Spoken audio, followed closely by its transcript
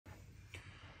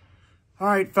All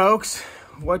right, folks,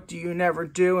 what do you never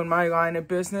do in my line of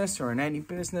business or in any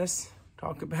business?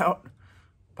 Talk about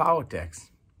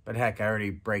politics. But heck, I already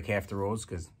break half the rules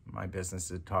because my business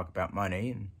is to talk about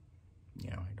money and,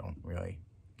 I don't really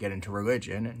get into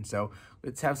religion. And so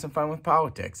let's have some fun with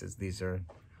politics, as these are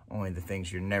only the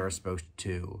things you're never supposed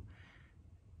to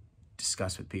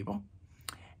discuss with people.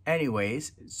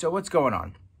 Anyways, so what's going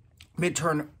on?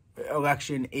 Midterm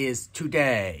election is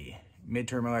today.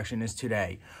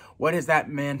 What has that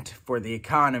meant for the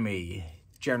economy,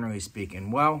 generally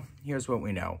speaking? Well, here's what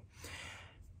we know.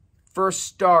 For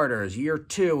starters, year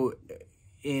two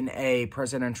in a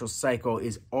presidential cycle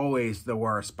is always the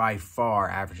worst by far,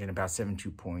 averaging about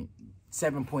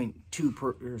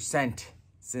 7.2%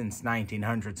 since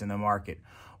 1900s in the market,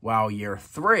 while year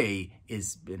three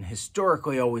has been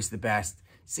historically always the best.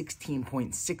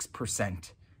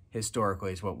 16.6%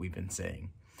 historically is what we've been seeing,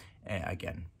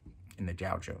 again, in the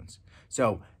Dow Jones.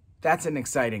 So that's an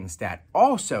exciting stat.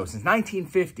 Also, since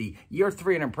 1950, year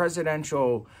three in a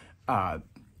presidential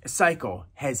cycle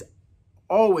has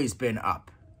always been up,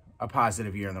 a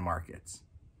positive year in the markets.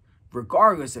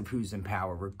 Regardless of who's in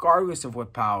power, regardless of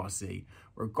what policy,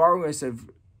 regardless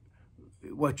of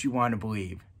what you want to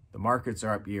believe, the markets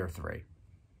are up year three.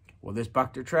 Will this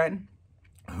buck the trend?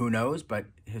 Who knows, but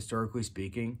historically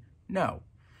speaking, no.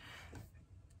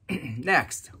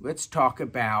 Next, let's talk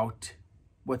about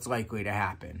what's likely to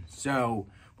happen. So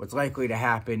what's likely to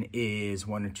happen is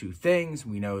one of two things.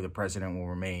 We know the president will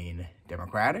remain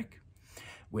Democratic.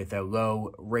 With a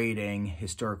low rating,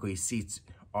 historically seats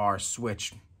are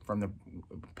switched from the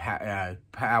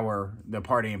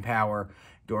party in power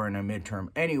during a midterm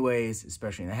anyways,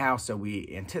 especially in the House. So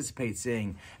we anticipate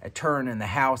seeing a turn in the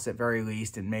House at very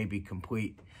least, and maybe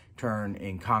complete turn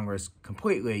in Congress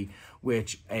completely,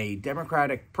 which a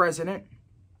Democratic president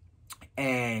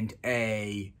and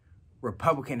a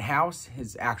Republican House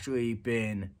has actually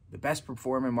been the best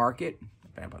performing market,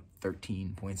 about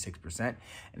 13.6%,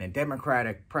 and a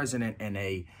Democratic president and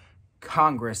a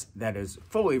Congress that is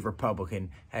fully Republican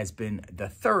has been the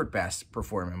third best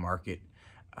performing market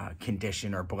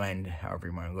condition or blend, however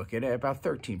you want to look at it, about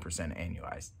 13%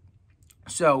 annualized.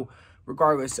 So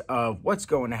regardless of what's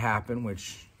going to happen,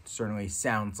 which certainly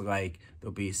sounds like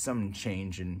there'll be some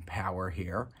change in power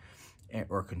here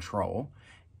or control,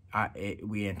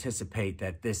 we anticipate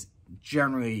that this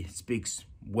generally speaks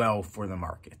well for the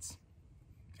markets.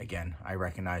 Again, I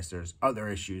recognize there's other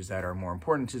issues that are more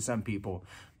important to some people,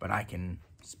 but I can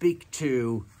speak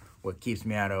to what keeps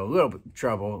me out of a little bit of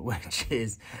trouble, which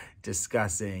is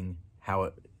discussing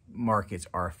how markets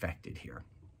are affected here.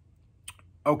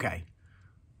 Okay,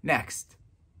 next,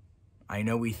 I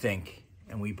know we think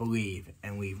and we believe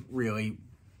and we really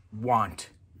want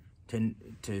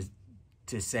to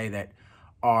say that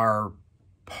our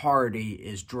party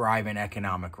is driving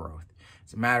economic growth.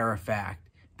 As a matter of fact,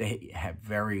 they have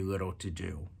very little to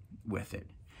do with it.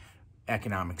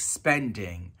 Economic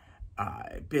spending,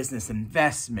 business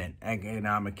investment,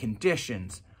 economic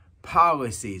conditions,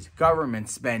 policies, government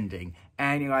spending,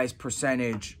 annualized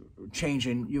percentage change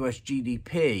in U.S.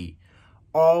 GDP,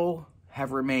 all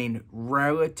have remained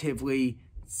relatively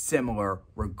similar,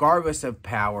 regardless of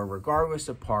power, regardless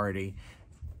of party,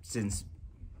 since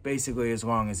basically as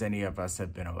long as any of us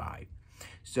have been alive.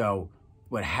 So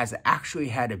what has actually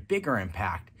had a bigger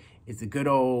impact is the good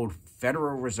old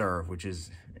Federal Reserve, which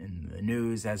is in the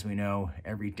news, as we know,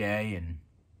 every day, and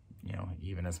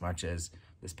even as much as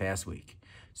this past week.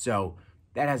 So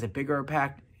that has a bigger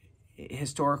impact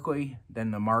historically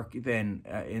than the market,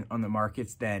 on the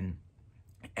markets than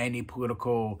any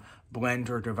political blend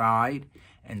or divide.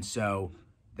 And so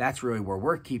that's really where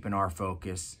we're keeping our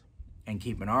focus and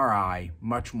keeping our eye,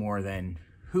 much more than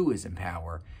who is in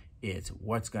power. It's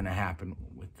what's going to happen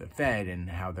with the Fed and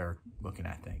how they're looking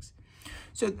at things.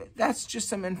 So that's just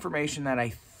some information that I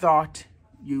thought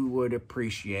you would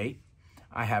appreciate.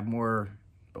 I have more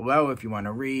below if you want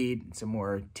to read some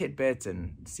more tidbits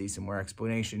and see some more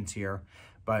explanations here.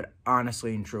 But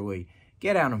honestly and truly,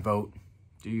 get out and vote.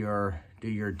 Do your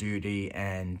duty,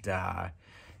 and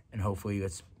hopefully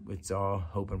let's all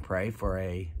hope and pray for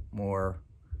a more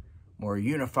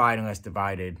unified and less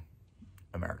divided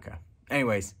America.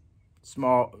 Anyways,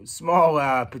 small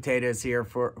potatoes here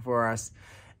for us,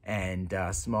 and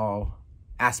small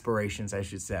aspirations, I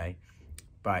should say.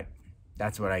 But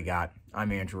that's what I got.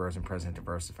 I'm Andrew Rosen, President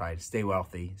Diversified. Stay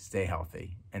wealthy, stay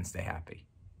healthy, and stay happy.